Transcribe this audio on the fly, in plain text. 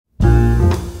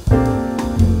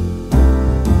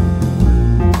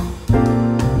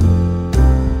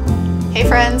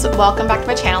friends, welcome back to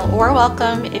my channel, or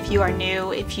welcome if you are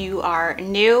new. If you are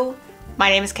new, my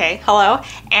name is Kay, hello,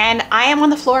 and I am on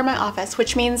the floor of my office,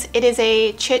 which means it is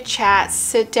a chit chat,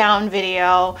 sit down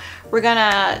video. We're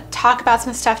gonna talk about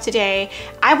some stuff today.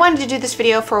 I wanted to do this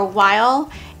video for a while,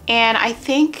 and I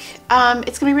think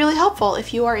it's gonna be really helpful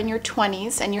if you are in your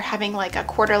 20s and you're having like a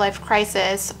quarter life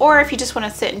crisis, or if you just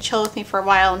wanna sit and chill with me for a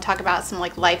while and talk about some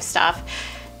like life stuff.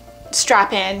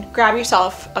 Strap in, grab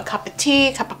yourself a cup of tea,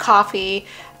 a cup of coffee,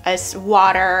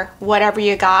 water, whatever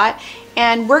you got.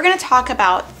 And we're gonna talk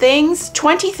about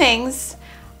 20 things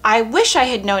I wish I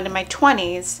had known in my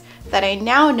 20s that I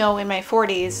now know in my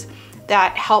 40s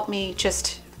that help me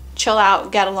just chill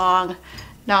out, get along,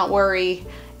 not worry,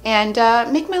 and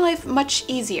make my life much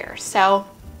easier. So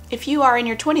if you are in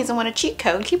your 20s and want a cheat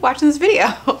code, keep watching this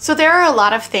video. So there are a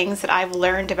lot of things that I've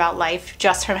learned about life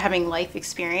just from having life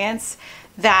experience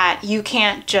that you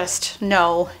can't just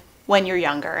know when you're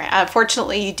younger.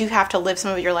 Fortunately, you do have to live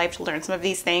some of your life to learn some of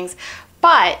these things,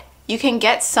 but you can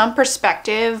get some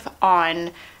perspective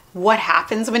on what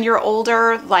happens when you're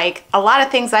older. Like a lot of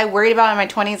things I worried about in my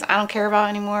 20s, I don't care about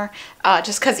anymore,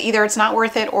 just because either it's not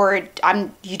worth it or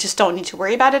you just don't need to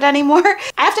worry about it anymore.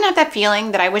 I often have that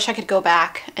feeling that I wish I could go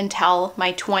back and tell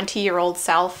my 20-year-old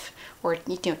self, or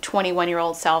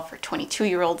 21-year-old self, or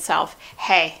 22-year-old self,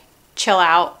 hey, chill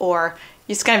out, or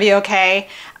it's gonna be okay.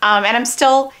 And I'm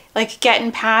still like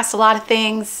getting past a lot of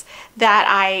things that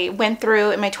I went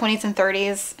through in my 20s and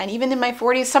 30s, and even in my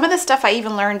 40s. Some of the stuff I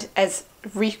even learned as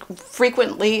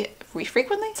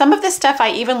some of this stuff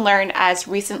I even learned as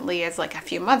recently as like a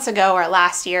few months ago or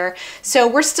last year. So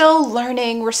we're still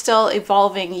learning, we're still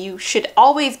evolving. You should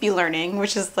always be learning,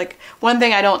 which is like one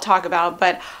thing I don't talk about,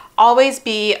 but always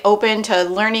be open to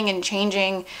learning and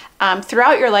changing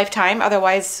throughout your lifetime.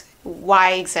 Otherwise,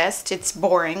 why exist? It's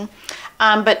boring.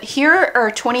 But here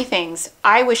are 20 things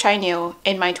I wish I knew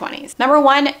in my 20s. Number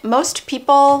one, most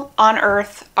people on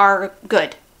earth are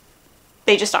good.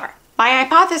 They just are. My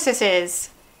hypothesis is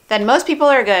that most people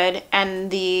are good, and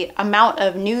the amount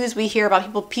of news we hear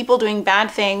about people doing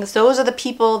bad things, those are the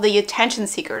people, the attention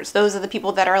seekers. Those are the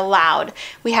people that are loud.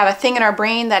 We have a thing in our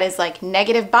brain that is like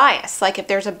negative bias. Like if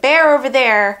there's a bear over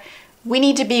there, we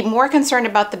need to be more concerned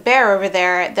about the bear over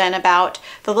there than about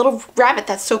the little rabbit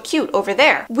that's so cute over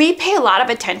there. We pay a lot of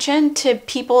attention to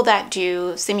people that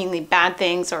do seemingly bad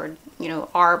things, or, you know,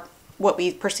 are what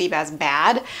we perceive as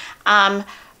bad.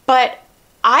 But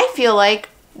I feel like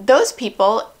those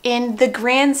people, in the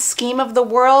grand scheme of the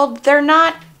world, they're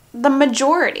not the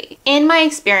majority. In my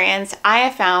experience, I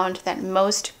have found that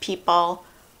most people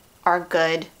are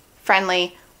good,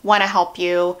 friendly, want to help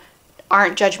you,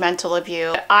 aren't judgmental of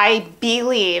you. I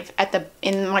believe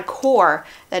in my core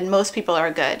that most people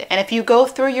are good. And if you go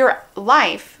through your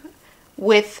life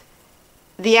with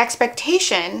the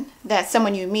expectation that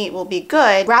someone you meet will be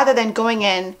good, rather than going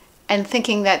in and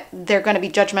thinking that they're going to be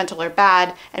judgmental or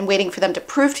bad and waiting for them to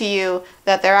prove to you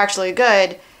that they're actually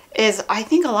good, is, I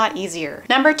think, a lot easier.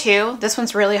 Number two, this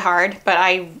one's really hard, but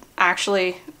I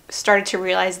actually started to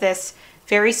realize this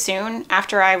very soon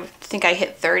after I think I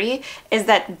hit 30, is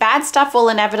that bad stuff will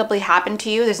inevitably happen to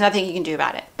you. There's nothing you can do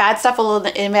about it. Bad stuff will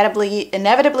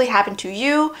inevitably happen to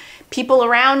you, people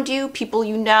around you, people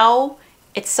you know.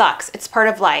 It sucks. It's part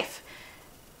of life.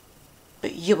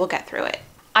 But you will get through it.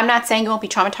 I'm not saying you won't be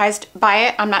traumatized by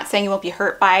it. I'm not saying you won't be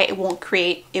hurt by it. I'm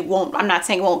not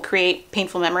saying it won't create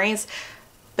painful memories,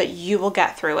 but you will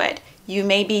get through it. You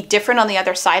may be different on the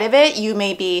other side of it. You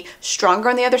may be stronger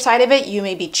on the other side of it. You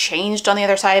may be changed on the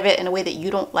other side of it in a way that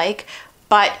you don't like,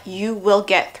 but you will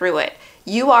get through it.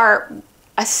 You are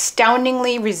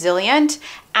astoundingly resilient,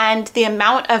 and the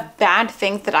amount of bad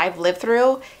things that I've lived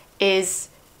through is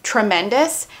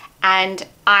tremendous. And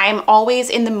I'm always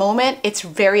in the moment. It's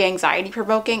very anxiety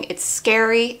provoking. It's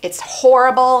scary. It's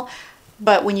horrible.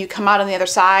 But when you come out on the other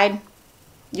side,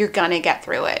 you're gonna get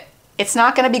through it. It's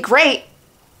not gonna be great,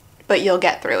 but you'll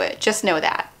get through it. Just know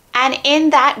that. And in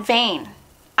that vein,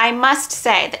 I must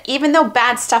say that even though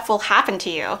bad stuff will happen to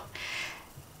you,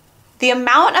 the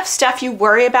amount of stuff you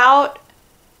worry about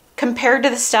compared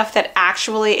to the stuff that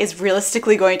actually is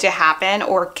realistically going to happen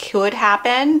or could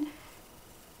happen,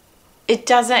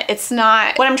 it's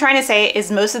not. What I'm trying to say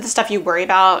is most of the stuff you worry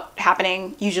about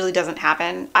happening usually doesn't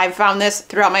happen. I've found this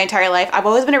throughout my entire life. I've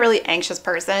always been a really anxious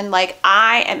person. Like,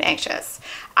 I am anxious.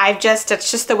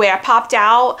 It's just the way I popped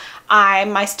out.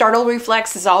 My startle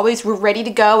reflex is always, we're ready to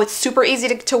go. It's super easy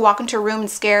to walk into a room and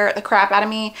scare the crap out of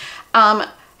me.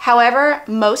 However,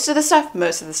 some of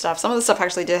the stuff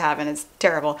actually did happen. It's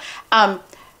terrible.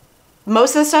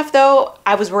 Most of the stuff though,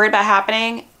 I was worried about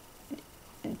happening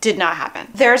did not happen.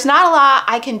 There's not a lot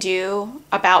I can do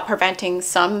about preventing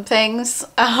some things,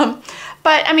 but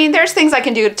I mean, there's things I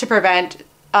can do to prevent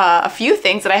a few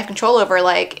things that I have control over.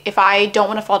 Like if I don't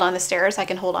want to fall down the stairs, I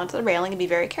can hold onto the railing and be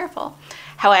very careful.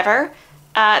 However,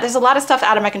 there's a lot of stuff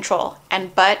out of my control,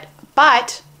 and but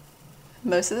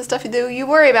most of the stuff you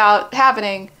worry about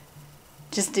happening,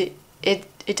 just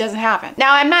it doesn't happen.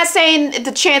 Now, I'm not saying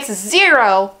the chance is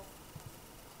 0.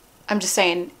 I'm just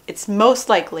saying it's most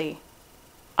likely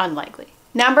unlikely.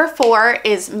 Number 4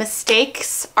 is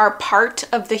mistakes are part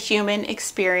of the human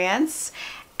experience,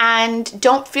 and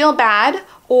don't feel bad,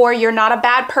 or you're not a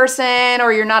bad person,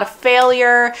 or you're not a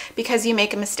failure because you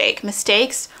make a mistake.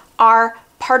 Mistakes are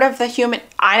part of the human,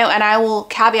 I know, and I will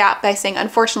caveat by saying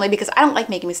unfortunately, because I don't like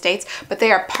making mistakes, but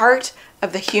they are part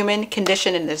of the human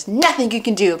condition, and there's nothing you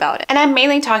can do about it. And I'm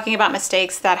mainly talking about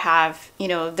mistakes that have, you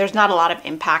know, there's not a lot of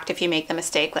impact if you make the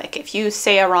mistake. Like if you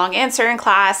say a wrong answer in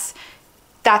class,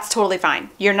 that's totally fine.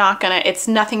 You're not gonna, it's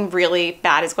nothing really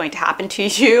bad is going to happen to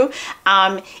you.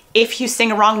 If you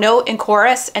sing a wrong note in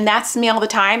chorus, and that's me all the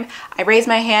time, I raise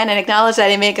my hand and acknowledge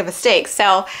that I make a mistake.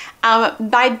 So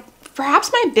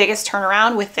perhaps my biggest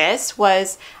turnaround with this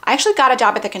was I actually got a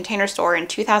job at the Container Store in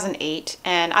 2008,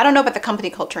 and I don't know about the company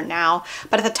culture now,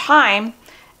 but at the time,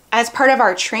 as part of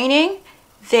our training,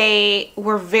 they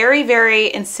were very,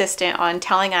 very insistent on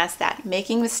telling us that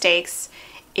making mistakes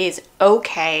is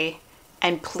okay,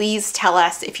 and please tell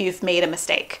us if you've made a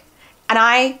mistake. And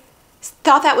I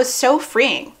thought that was so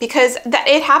freeing, because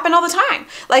it happened all the time.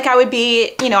 Like I would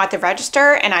be, you know, at the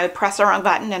register and I would press the wrong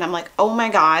button and I'm like, oh my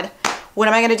God, what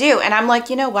am I gonna do? And I'm like,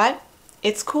 you know what?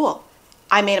 It's cool.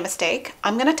 I made a mistake.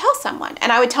 I'm gonna tell someone.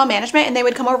 And I would tell management and they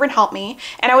would come over and help me,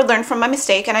 and I would learn from my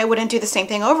mistake, and I wouldn't do the same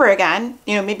thing over again.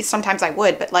 You know, maybe sometimes I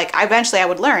would, but like eventually I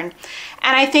would learn.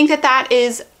 And I think that that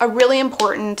is a really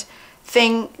important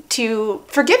thing to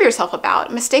forgive yourself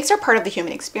about. Mistakes are part of the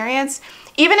human experience.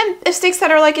 Even in mistakes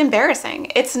that are like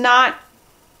embarrassing, it's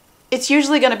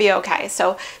usually gonna be okay.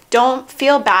 So don't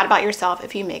feel bad about yourself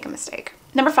if you make a mistake.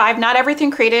 Number 5, not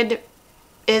everything created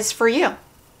is for you.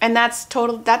 And that's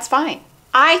fine.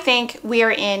 I think we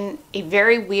are in a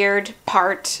very weird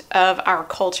part of our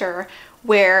culture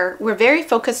where we're very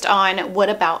focused on what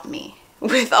about me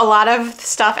with a lot of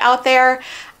stuff out there.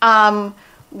 And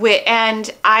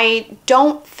I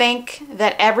don't think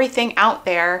that everything out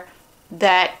there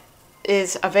that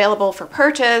is available for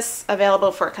purchase,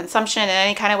 available for consumption in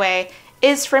any kind of way,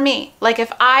 is for me. Like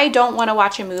if I don't want to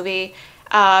watch a movie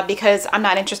because I'm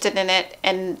not interested in it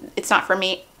and it's not for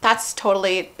me, that's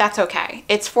okay.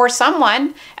 It's for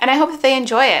someone, and I hope that they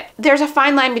enjoy it. There's a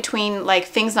fine line between like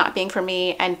things not being for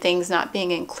me and things not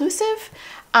being inclusive.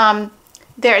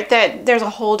 There's a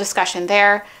whole discussion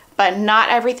there, but not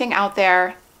everything out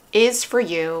there is for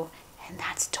you, and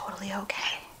that's totally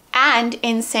okay. And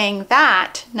in saying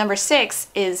that, number 6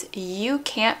 is you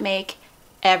can't make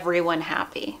everyone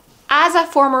happy. As a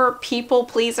former people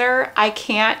pleaser, I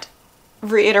can't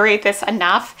reiterate this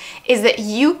enough, is that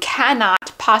you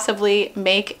cannot possibly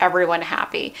make everyone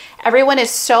happy. Everyone is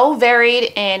so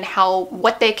varied in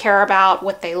what they care about,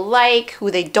 what they like, who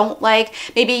they don't like.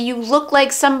 Maybe you look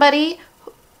like somebody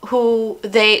who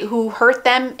hurt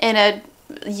them in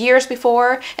years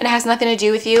before, and it has nothing to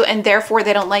do with you, and therefore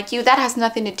they don't like you. That has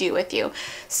nothing to do with you.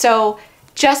 So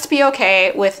just be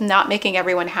okay with not making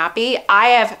everyone happy. I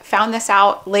have found this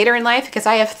out later in life because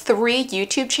I have 3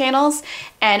 YouTube channels,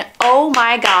 and oh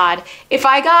my God, if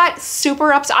I got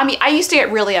super upset, I mean, I used to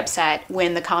get really upset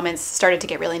when the comments started to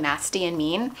get really nasty and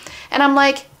mean, and I'm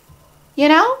like, you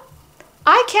know,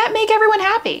 I can't make everyone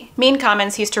happy. Mean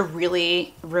comments used to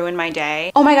really ruin my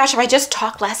day. Oh my gosh, if I just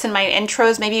talked less in my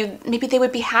intros, maybe they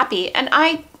would be happy. And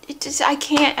you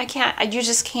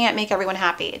just can't make everyone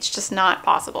happy. It's just not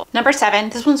possible. Number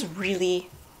 7, this one's really,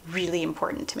 really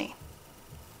important to me.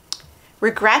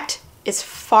 Regret is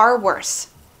far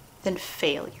worse than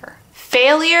failure.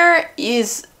 Failure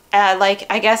is like,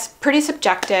 I guess, pretty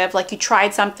subjective. Like you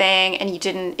tried something and it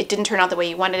didn't turn out the way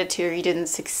you wanted it to, or you didn't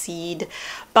succeed.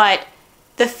 But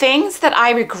the things that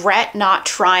I regret not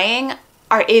trying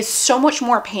is so much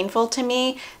more painful to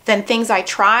me than things I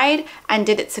tried and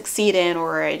didn't succeed in,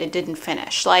 or it didn't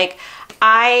finish. Like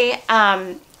I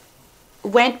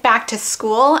went back to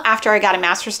school after I got a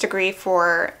master's degree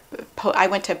I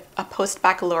went to a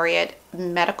post-baccalaureate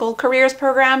medical careers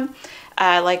program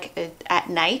like at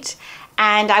night,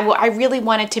 and I really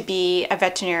wanted to be a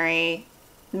veterinary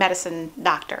medicine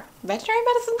doctor. Veterinary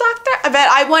medicine doctor?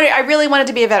 I really wanted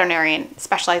to be a veterinarian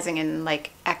specializing in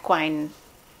like equine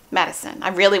medicine. I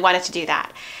really wanted to do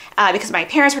that because my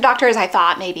parents were doctors. I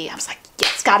was like, yeah,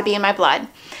 it's got to be in my blood.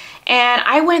 And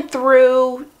I went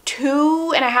through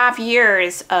 2.5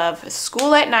 years of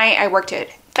school at night. I worked at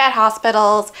vet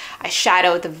hospitals. I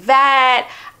shadowed the vet.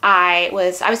 I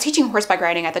was teaching horseback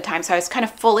riding at the time, so I was kind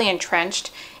of fully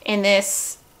entrenched in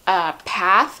this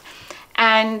path.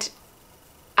 And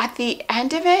at the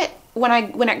end of it,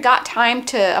 when it got time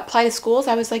to apply to schools,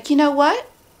 I was like, you know what?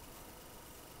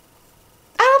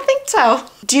 I don't think so.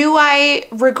 Do I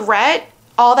regret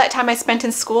all that time I spent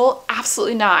in school?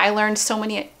 Absolutely not. I learned so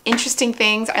many interesting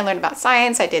things. I learned about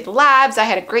science. I did labs. I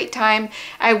had a great time.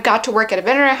 I got to work at a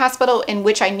veterinary hospital in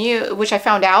which I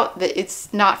found out that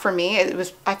it's not for me.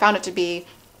 I found it to be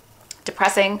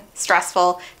depressing,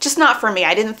 stressful, just not for me.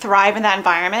 I didn't thrive in that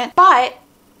environment, but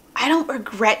I don't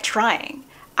regret trying.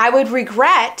 I would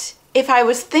regret if I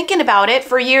was thinking about it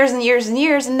for years and years and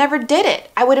years and never did it.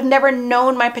 I would have never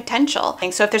known my potential.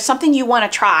 And so if there's something you want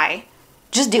to try,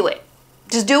 just do it.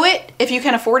 Just do it. If you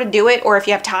can afford to do it, or if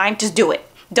you have time, just do it.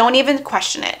 Don't even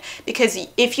question it, because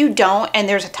if you don't and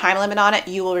there's a time limit on it,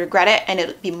 you will regret it, and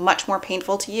it'll be much more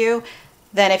painful to you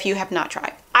than if you have not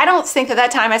tried. I don't think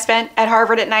that time I spent at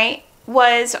Harvard at night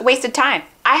was wasted time.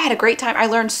 I had a great time. I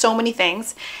learned so many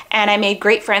things, and I made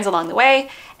great friends along the way,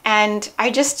 and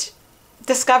I just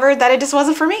discovered that it just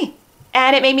wasn't for me,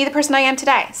 and it made me the person I am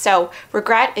today. So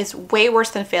regret is way worse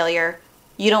than failure.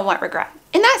 You don't want regret.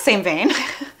 In that same vein,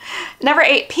 number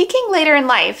 8, peaking later in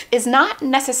life is not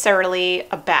necessarily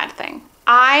a bad thing.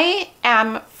 I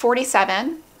am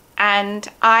 47, and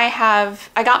I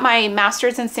got my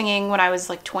master's in singing when I was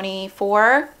like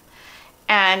 24,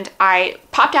 and I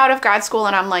popped out of grad school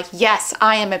and I'm like, yes,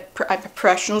 I'm a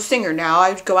professional singer now.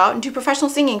 I go out and do professional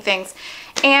singing things,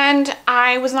 and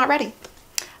I was not ready.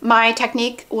 My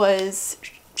technique was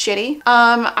shitty.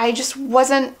 I just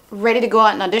wasn't ready to go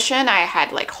out and audition. I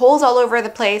had like holes all over the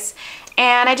place,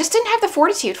 and I just didn't have the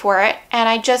fortitude for it. And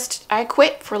I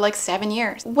quit for like 7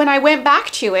 years. When I went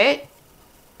back to it,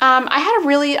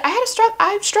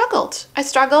 I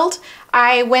struggled.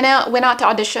 I went out to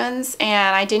auditions,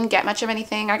 and I didn't get much of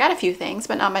anything. I got a few things,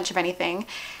 but not much of anything.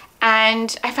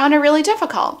 And I found it really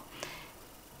difficult.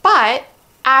 But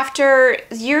after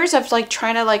years of like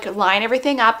trying to like line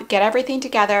everything up, get everything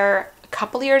together, a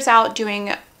couple years out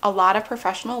doing a lot of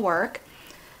professional work,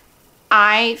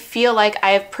 I feel like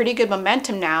I have pretty good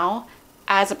momentum now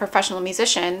as a professional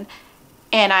musician,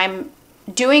 and I'm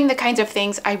doing the kinds of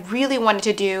things I really wanted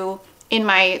to do in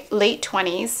my late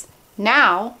 20s,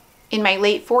 now in my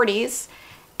late 40s.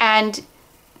 And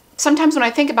sometimes when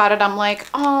I think about it, I'm like,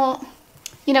 oh,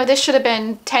 you know, this should have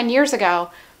been 10 years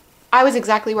ago. I was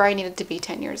exactly where I needed to be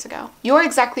 10 years ago. You're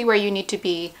exactly where you need to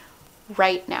be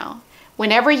right now.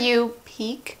 Whenever you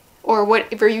peak, or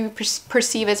whatever you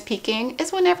perceive as peaking,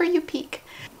 is whenever you peak.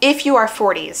 If you are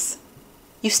 40s,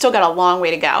 you've still got a long way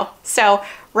to go. So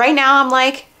right now I'm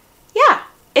like, yeah,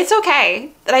 it's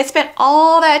okay that I spent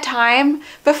all that time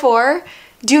before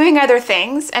doing other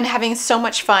things and having so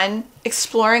much fun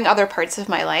exploring other parts of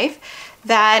my life,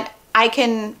 that I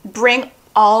can bring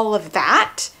all of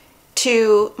that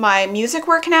to my music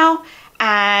work now,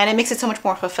 and it makes it so much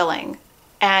more fulfilling.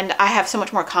 And I have so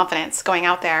much more confidence going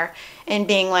out there and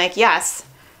being like, yes,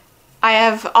 I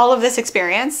have all of this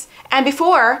experience. And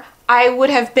before, I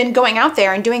would have been going out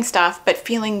there and doing stuff, but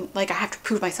feeling like I have to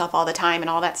prove myself all the time and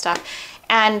all that stuff.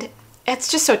 And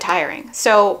it's just so tiring.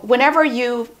 So whenever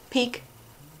you peak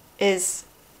is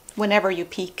whenever you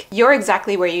peak. You're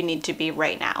exactly where you need to be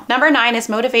right now. Number 9 is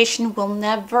motivation will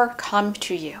never come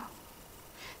to you.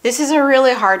 This is a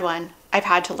really hard one I've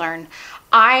had to learn.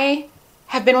 I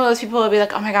have been one of those people who will be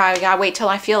like, oh my God, I gotta wait till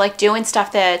I feel like doing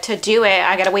stuff to do it.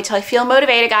 I gotta wait till I feel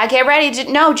motivated. I gotta get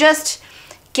ready. No, just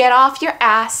get off your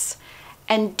ass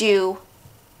and do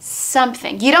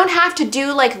something. You don't have to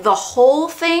do like the whole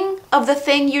thing of the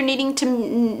thing you're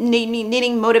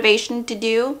needing motivation to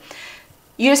do.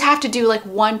 You just have to do like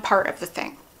one part of the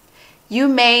thing. You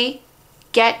may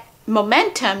get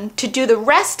momentum to do the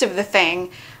rest of the thing,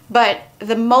 but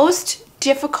the most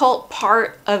difficult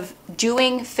part of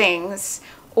doing things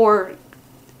or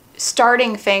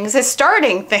starting things is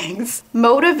starting things.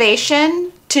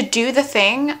 Motivation to do the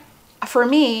thing, for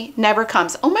me, never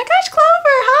comes. Oh my gosh, Clover,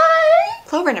 hi!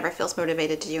 Clover never feels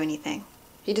motivated to do anything.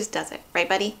 She just does it, right,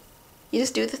 buddy? You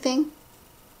just do the thing?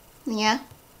 Yeah?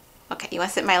 Okay, you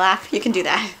wanna sit in my lap? You can do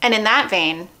that. And in that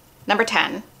vein, number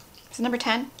 10. Is it number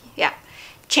 10? Yeah.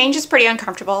 Change is pretty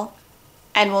uncomfortable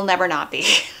and will never not be.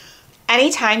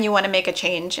 Anytime you want to make a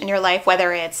change in your life,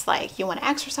 whether it's like you want to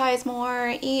exercise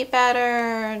more, eat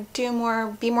better, do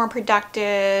more, be more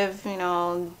productive, you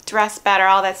know, dress better,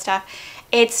 all that stuff,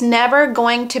 it's never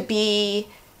going to be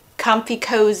comfy,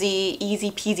 cozy,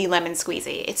 easy peasy lemon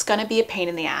squeezy. It's going to be a pain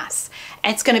in the ass.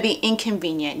 And it's going to be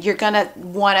inconvenient. You're going to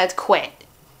want to quit.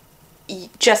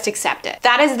 just accept it.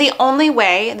 That is the only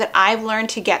way that I've learned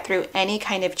to get through any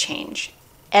kind of change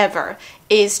ever,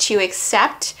 is to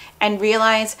accept and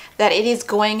realize that it is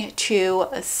going to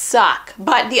suck.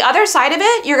 But the other side of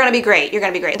it, you're gonna be great. You're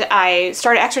gonna be great. I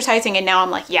started exercising and now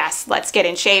I'm like, yes, let's get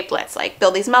in shape. Let's like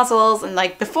build these muscles. And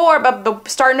like before, but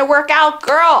starting to work out,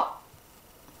 girl.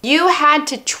 You had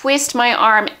to twist my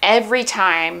arm every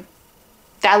time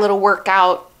that little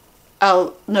workout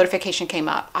notification came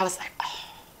up. I was like, oh.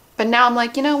 But now I'm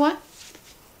like, you know what?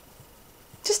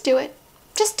 Just do it.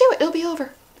 Just do it. It'll be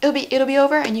over. It'll be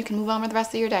over and you can move on with the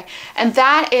rest of your day. And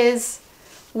that is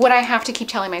what I have to keep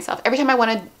telling myself. Every time I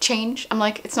want to change, I'm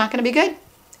like, it's not going to be good.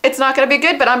 It's not going to be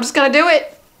good, but I'm just going to do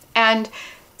it. And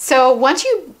so once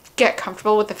you get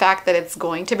comfortable with the fact that it's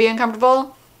going to be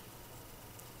uncomfortable,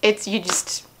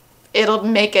 it'll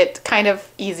make it kind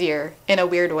of easier in a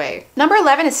weird way. Number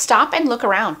 11 is stop and look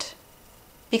around,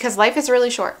 because life is really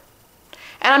short.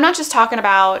 And I'm not just talking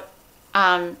about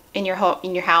in your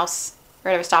house, or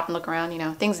whatever. Stop and look around, you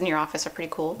know, things in your office are pretty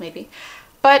cool, maybe.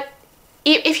 But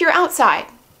if you're outside,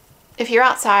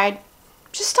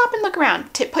 just stop and look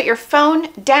around. Put your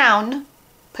phone down,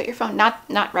 put your phone,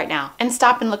 not right now, and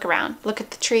stop and look around. Look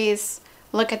at the trees,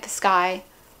 look at the sky,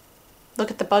 look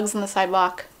at the bugs on the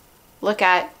sidewalk, look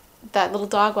at that little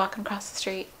dog walking across the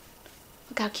street.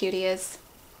 Look how cute he is.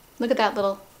 Look at that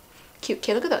little cute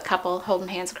kid. Look at that couple holding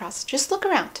hands across. Just look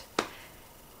around.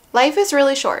 Life is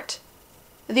really short.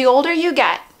 The older you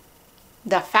get,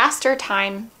 the faster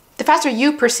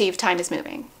you perceive time is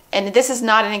moving. And this is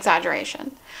not an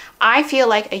exaggeration. I feel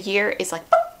like a year is like,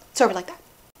 boop, it's over like that.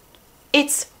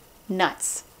 It's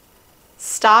nuts.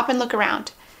 Stop and look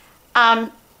around.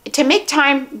 To make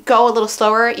time go a little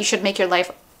slower, you should make your life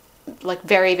like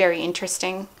very, very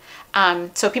interesting.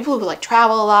 So people who like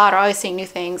travel a lot are always seeing new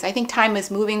things. I think time is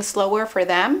moving slower for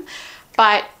them,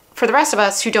 but for the rest of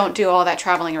us who don't do all that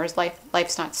traveling, or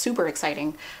life's not super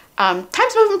exciting,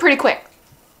 time's moving pretty quick.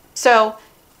 So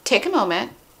take a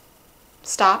moment,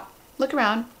 stop, look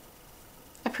around,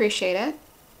 appreciate it,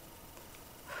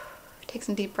 take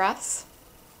some deep breaths,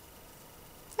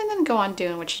 and then go on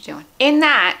doing what you're doing. In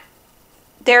that,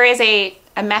 there is a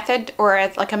method, or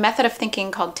a method of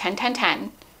thinking called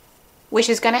 10-10-10, which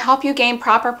is going to help you gain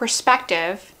proper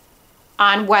perspective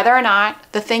on whether or not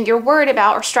the thing you're worried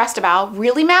about or stressed about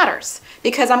really matters.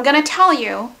 Because I'm going to tell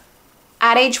you,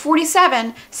 at age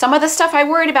 47, some of the stuff I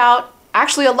worried about,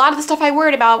 actually a lot of the stuff I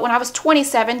worried about when I was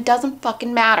 27 doesn't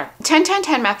fucking matter.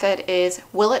 10-10-10 method is,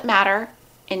 will it matter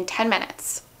in 10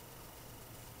 minutes?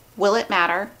 Will it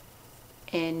matter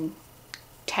in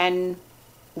 10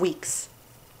 weeks?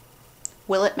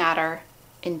 Will it matter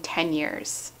in 10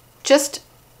 years? Just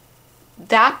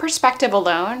that perspective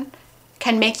alone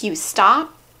can make you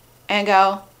stop and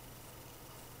go,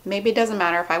 maybe it doesn't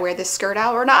matter if I wear this skirt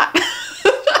out or not.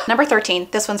 Number 13,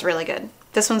 this one's really good.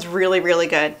 This one's really, really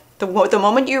good. The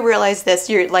moment you realize this,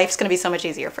 your life's gonna be so much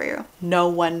easier for you. No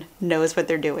one knows what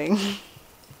they're doing.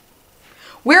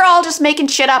 We're all just making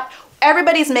shit up.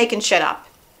 Everybody's making shit up.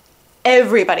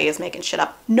 Everybody is making shit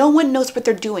up. No one knows what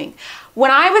they're doing.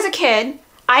 When I was a kid,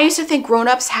 I used to think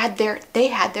grown-ups had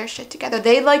their shit together.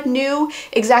 They like knew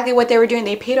exactly what they were doing.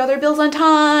 They paid all their bills on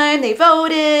time. They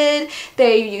voted.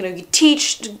 They,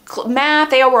 teach math.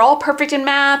 They were all perfect in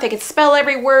math. They could spell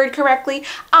every word correctly.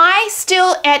 I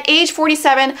still, at age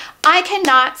 47, I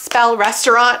cannot spell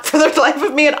restaurant for the life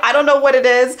of me, and I don't know what it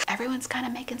is. Everyone's kind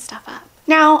of making stuff up.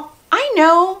 Now, I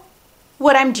know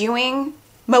what I'm doing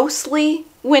mostly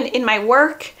when in my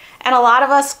work. And a lot of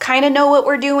us kind of know what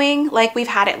we're doing, like we've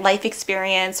had it life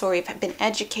experience or we've been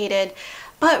educated.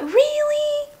 But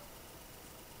really,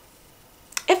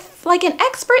 if like an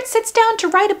expert sits down to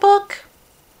write a book,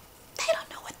 they don't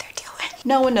know what they're doing.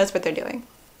 No one knows what they're doing.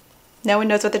 No one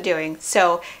knows what they're doing.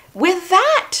 So with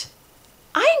that,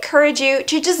 I encourage you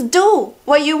to just do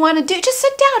what you want to do. Just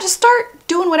sit down, just start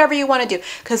doing whatever you want to do.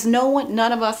 Because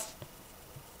none of us,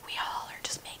 we all are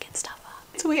just making stuff up.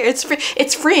 It's weird,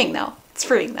 it's freeing though. It's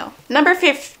freeing though. Number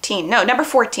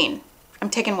 14. I'm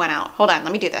taking one out. Hold on,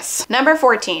 let me do this. Number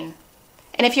 14.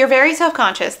 And if you're very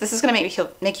self-conscious, this is gonna make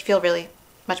you feel really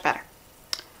much better.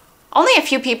 Only a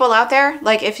few people out there,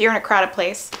 like if you're in a crowded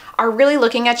place, are really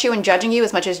looking at you and judging you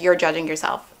as much as you're judging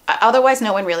yourself. Otherwise,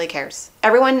 no one really cares.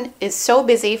 Everyone is so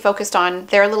busy, focused on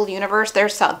their little universe,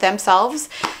 themselves,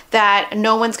 that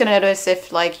no one's gonna notice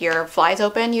if like your fly's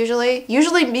open usually.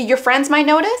 Usually your friends might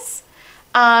notice.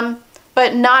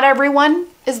 But not everyone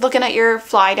is looking at your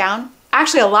fly down.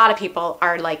 Actually, a lot of people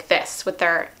are like this with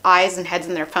their eyes and heads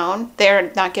in their phone.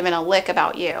 They're not giving a lick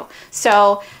about you.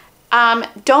 So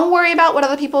Don't worry about what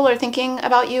other people are thinking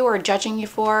about you or judging you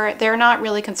for. They're not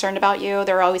really concerned about you.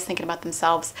 They're always thinking about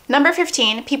themselves. Number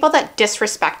 15, people that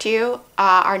disrespect you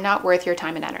are not worth your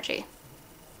time and energy.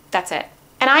 That's it.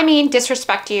 And I mean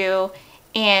disrespect you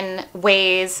in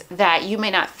ways that you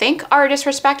may not think are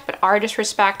disrespect, but are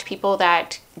disrespect. People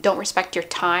that don't respect your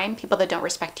time, people that don't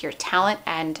respect your talent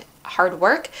and hard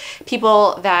work,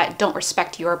 people that don't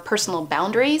respect your personal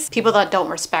boundaries, people that don't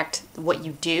respect what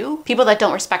you do, people that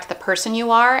don't respect the person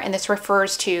you are. And this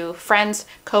refers to friends,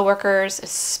 coworkers,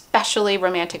 especially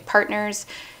romantic partners.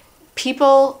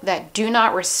 People that do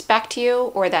not respect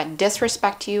you or that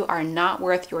disrespect you are not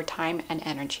worth your time and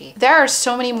energy. There are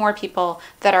so many more people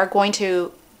that are going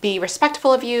to be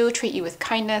respectful of you, treat you with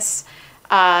kindness,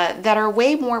 that are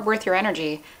way more worth your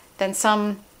energy than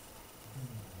somebody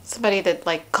that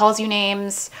like calls you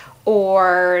names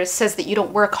or says that you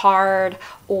don't work hard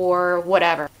or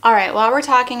whatever. All right, while we're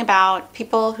talking about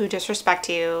people who disrespect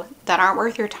you that aren't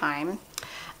worth your time,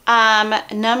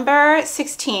 number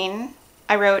 16,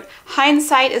 I wrote,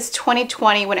 hindsight is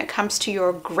 20/20 when it comes to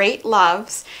your great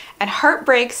loves, and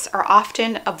heartbreaks are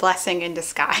often a blessing in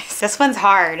disguise. This one's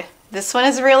hard. This one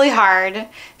is really hard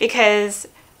because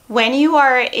when you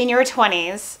are in your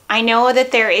 20s, I know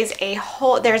that there's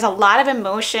a lot of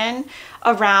emotion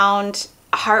around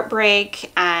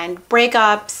heartbreak and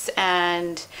breakups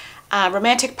and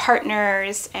romantic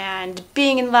partners and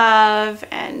being in love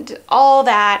and all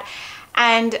that.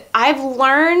 And I've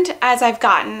learned as I've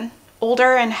gotten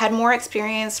older and had more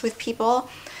experience with people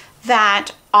that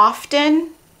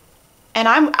often, and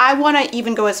I want to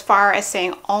even go as far as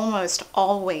saying almost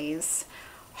always,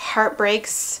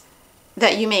 heartbreaks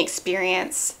that you may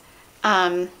experience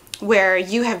where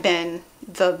you have been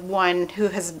the one who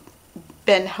has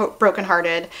been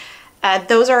brokenhearted,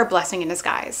 those are a blessing in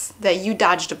disguise, that you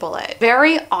dodged a bullet.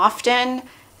 Very often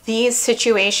these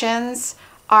situations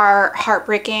are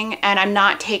heartbreaking, and I'm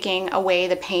not taking away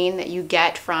the pain that you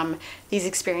get from these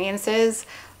experiences,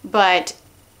 but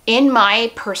in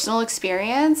my personal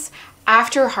experience,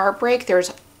 after heartbreak,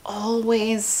 there's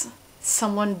always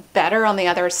someone better on the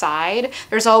other side.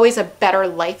 There's always a better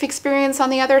life experience on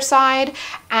the other side.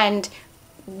 And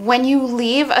when you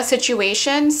leave a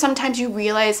situation, sometimes you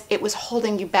realize it was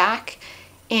holding you back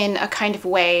in a kind of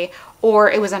way, or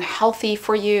it was unhealthy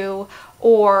for you,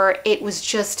 or it was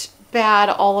just bad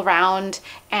all around,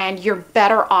 and you're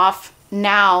better off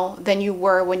now than you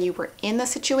were when you were in the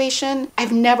situation.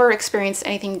 I've never experienced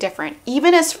anything different.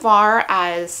 Even as far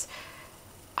as,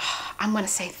 I'm gonna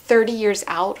say 30 years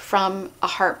out from a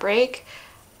heartbreak,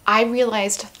 I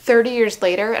realized 30 years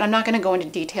later, and I'm not gonna go into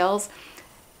details,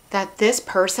 that this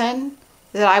person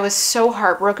that I was so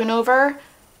heartbroken over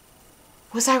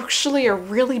was actually a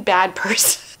really bad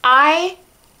person. I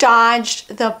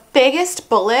dodged the biggest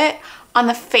bullet on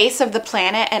the face of the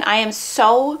planet, and I am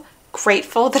so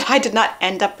grateful that I did not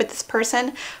end up with this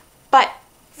person. But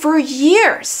for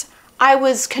years, I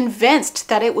was convinced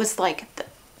that it was like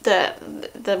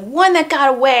the one that got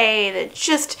away, that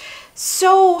just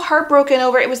so heartbroken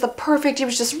over. It was it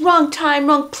was just wrong time,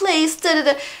 wrong place, da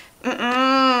da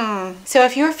da. So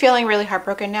if you're feeling really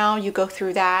heartbroken now, you go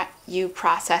through that, you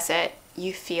process it,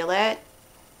 you feel it,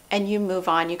 and you move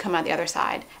on, you come out the other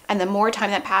side. And the more time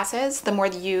that passes, the more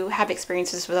that you have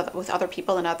experiences with other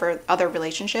people and other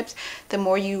relationships, the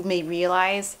more you may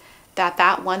realize that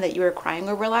that one that you were crying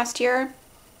over last year.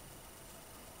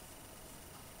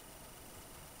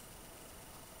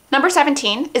 Number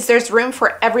 17 is there's room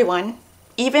for everyone,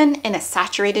 even in a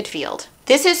saturated field.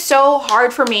 This is so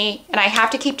hard for me, and I have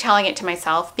to keep telling it to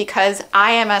myself because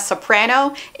I am a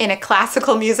soprano in a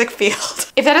classical music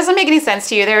field. If that doesn't make any sense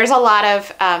to you, there's a lot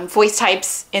of voice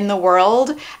types in the world.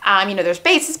 You know, there's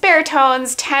basses,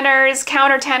 baritones, tenors,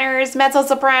 countertenors,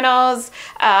 mezzo-sopranos,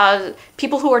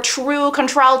 people who are true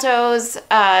contraltos,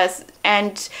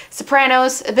 and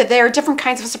sopranos, but there are different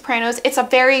kinds of sopranos. It's a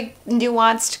very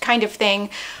nuanced kind of thing,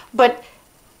 but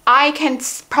I can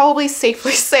probably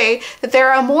safely say that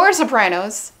there are more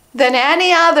sopranos than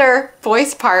any other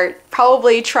voice part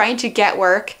probably trying to get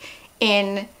work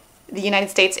in the United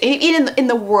States, even in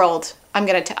the world. I'm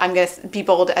gonna be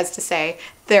bold as to say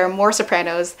there are more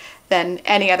sopranos than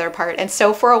any other part. And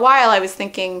so for a while I was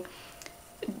thinking,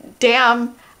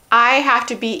 damn, I have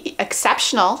to be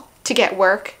exceptional to get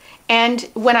work. And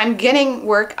when I'm getting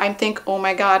work, I think, oh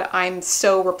my God, I'm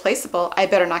so replaceable. I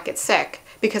better not get sick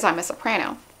because I'm a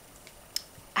soprano.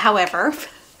 However,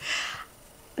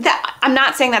 I'm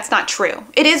not saying that's not true.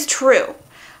 It is true,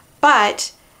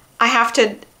 but I have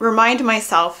to remind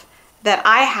myself that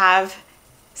I have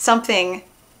something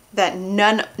that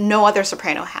no other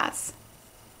soprano has.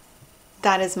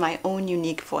 That is my own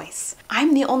unique voice.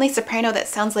 I'm the only soprano that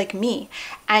sounds like me.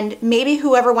 And maybe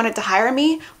whoever wanted to hire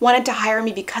me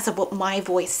because of what my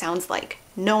voice sounds like.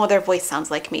 No other voice sounds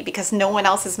like me because no one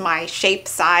else is my shape,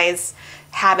 size,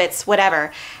 habits,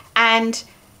 whatever. And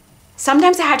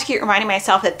sometimes I have to keep reminding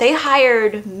myself that they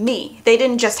hired me. They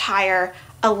didn't just hire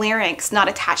a larynx not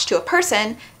attached to a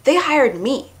person, they hired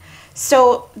me.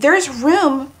 So there's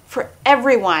room for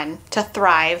everyone to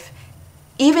thrive,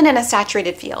 even in a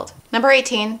saturated field. Number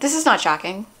 18, this is not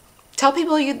shocking. Tell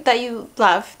people that you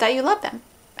love them,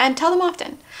 and tell them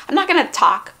often. I'm not gonna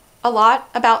talk a lot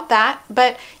about that,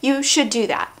 but you should do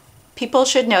that. People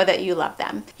should know that you love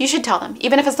them. You should tell them,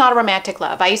 even if it's not a romantic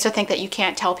love. I used to think that you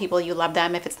can't tell people you love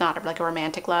them if it's not like a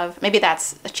romantic love. Maybe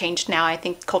that's changed now. I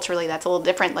think culturally that's a little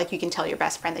different. Like you can tell your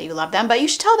best friend that you love them, but you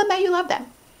should tell them that you love them.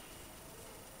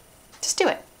 Just do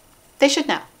it. They should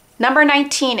know. Number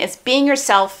 19 is being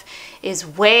yourself is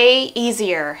way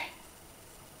easier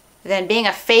than being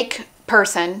a fake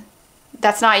person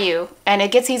that's not you. And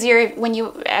it gets easier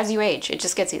as you age. It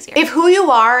just gets easier. If who you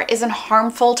are isn't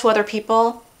harmful to other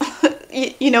people,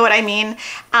 you know what I mean?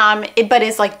 But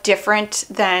is like different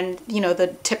than,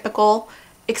 the typical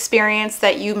experience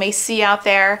that you may see out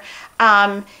there.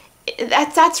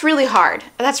 That's really hard.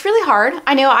 That's really hard.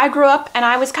 I know I grew up and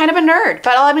I was kind of a nerd,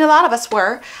 but I mean, a lot of us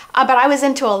were, but I was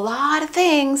into a lot of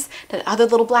things that other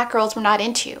little black girls were not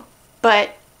into.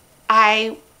 But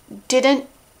I didn't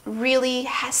really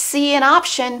see an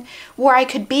option where I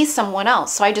could be someone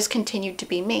else. So I just continued to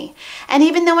be me. And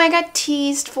even though I got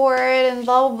teased for it and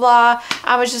blah, blah, blah,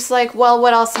 I was just like, well,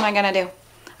 what else am I gonna do?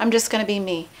 I'm just gonna be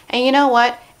me. And you know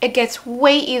what? It gets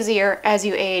way easier as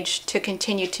you age to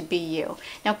continue to be you.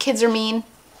 Now, kids are mean.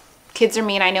 Kids are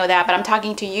mean, I know that, but I'm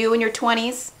talking to you in your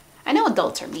 20s. I know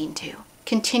adults are mean too.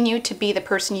 Continue to be the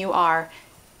person you are.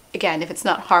 Again, if it's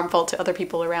not harmful to other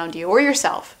people around you or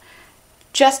yourself,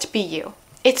 just be you.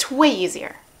 It's way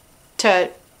easier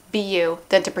to be you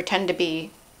than to pretend to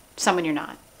be someone you're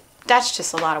not. That's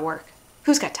just a lot of work.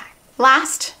 Who's got time?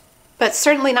 Last, but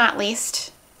certainly not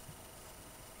least,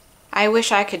 I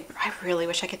really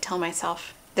wish I could tell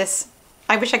myself this.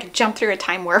 I wish I could jump through a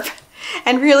time warp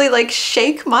and really like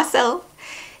shake myself.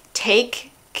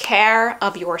 Take care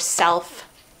of yourself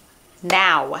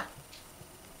now.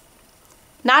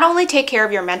 Not only take care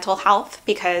of your mental health,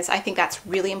 because I think that's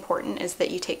really important, is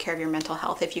that you take care of your mental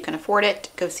health. If you can afford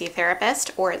it, go see a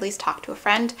therapist or at least talk to a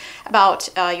friend about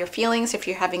your feelings if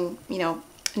you're having,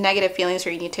 negative feelings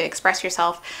or you need to express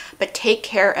yourself. But take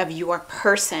care of your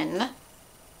person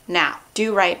now.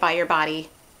 Do right by your body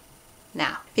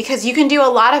now. Because you can do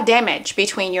a lot of damage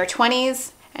between your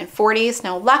 20s and 40s.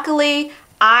 Now, luckily,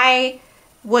 I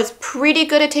was pretty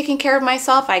good at taking care of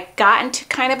myself. I got into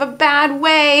kind of a bad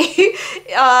way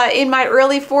in my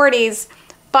early 40s,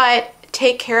 but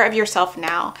take care of yourself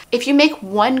now. If you make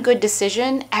one good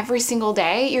decision every single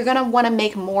day, you're gonna wanna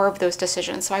make more of those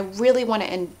decisions. So I really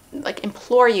wanna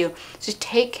implore you to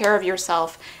take care of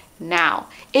yourself now.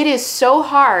 It is so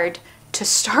hard to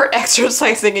start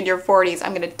exercising in your 40s.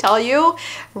 I'm gonna tell you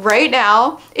right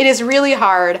now, it is really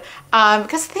hard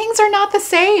because things are not the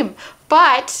same,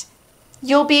 but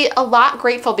you'll be a lot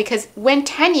grateful because when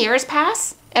 10 years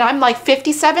pass and I'm like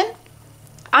 57,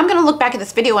 I'm gonna look back at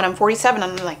this video when I'm 47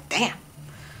 and I'm like, damn,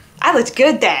 I looked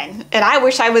good then. And I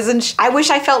wish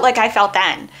I felt like I felt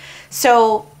then.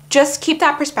 So just keep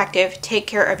that perspective, take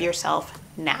care of yourself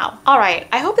now. All right,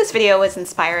 I hope this video was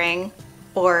inspiring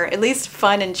or at least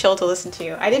fun and chill to listen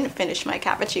to. I didn't finish my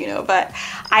cappuccino, but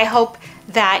I hope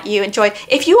that you enjoyed.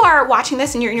 If you are watching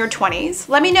this and you're in your 20s,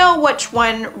 let me know which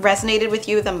one resonated with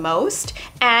you the most.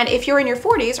 And if you're in your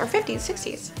 40s or 50s,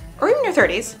 60s, or even your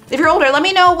 30s, if you're older, let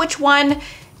me know which one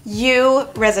you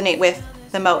resonate with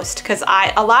the most. Because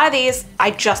a lot of these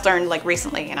I just learned like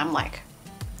recently and I'm like,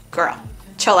 girl,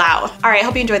 chill out. All right, I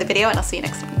hope you enjoyed the video and I'll see you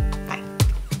next time.